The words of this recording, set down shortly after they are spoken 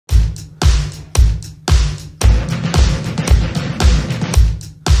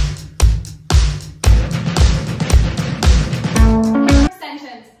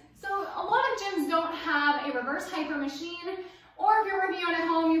machine, or if you're working out at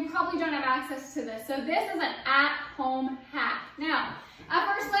home, you probably don't have access to this. So this is an at-home hack. Now,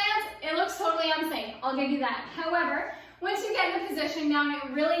 at first glance, it looks totally unsafe. I'll give you that. However, once you get in the position down, it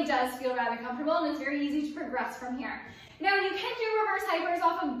really does feel rather comfortable, and it's very easy to progress from here. Now, you can do reverse hypers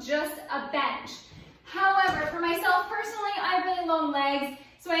off of just a bench. However, for myself personally, I have really long legs,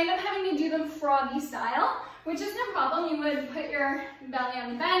 so I end up having to do them froggy style, which is no problem. You would put your belly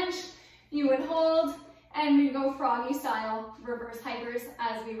on the bench, you would hold, and we go froggy style reverse hypers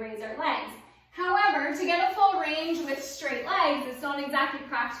as we raise our legs. However, to get a full range with straight legs, it's not exactly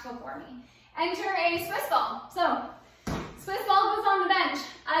practical for me. Enter a Swiss ball. So, Swiss ball goes on the bench.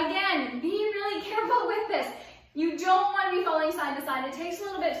 Again, be really careful with this. You don't want to be falling side to side. It takes a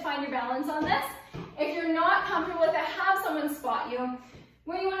little bit to find your balance on this. If you're not comfortable with it, have someone spot you.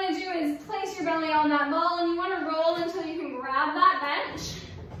 What you want to do is place your belly on that ball, and you want to roll until you can grab that bench.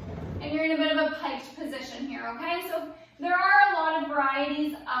 And you're in a bit of a piked position here, okay? So there are a lot of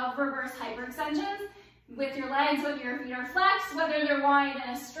varieties of reverse hyperextensions with your legs, whether your feet are flexed, whether they're wide in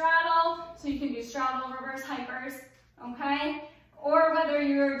a straddle, so you can do straddle reverse hypers, okay? Or whether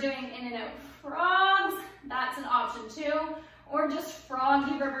you're doing in and out frogs, that's an option too, or just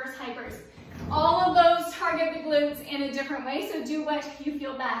froggy reverse hypers. All of those target the glutes in a different way, so do what you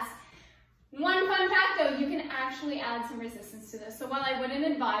feel best. One fun fact though, you can actually add some resistance to this. So while I wouldn't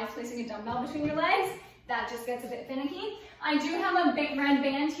advise placing a dumbbell between your legs, that just gets a bit finicky. I do have a big red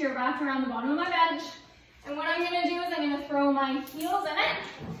band here wrapped around the bottom of my bench. And what I'm gonna do is I'm gonna throw my heels in it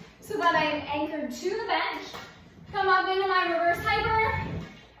so that I'm anchored to the bench, come up into my reverse hyper,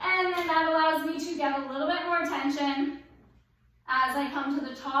 and then that allows me to get a little bit more tension as I come to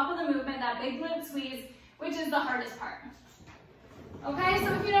the top of the movement, that big glute squeeze, which is the hardest part. Okay,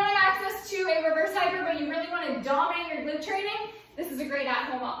 so if you don't have access to a reverse hyper, but you really want to dominate your glute training, this is a great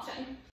at-home option.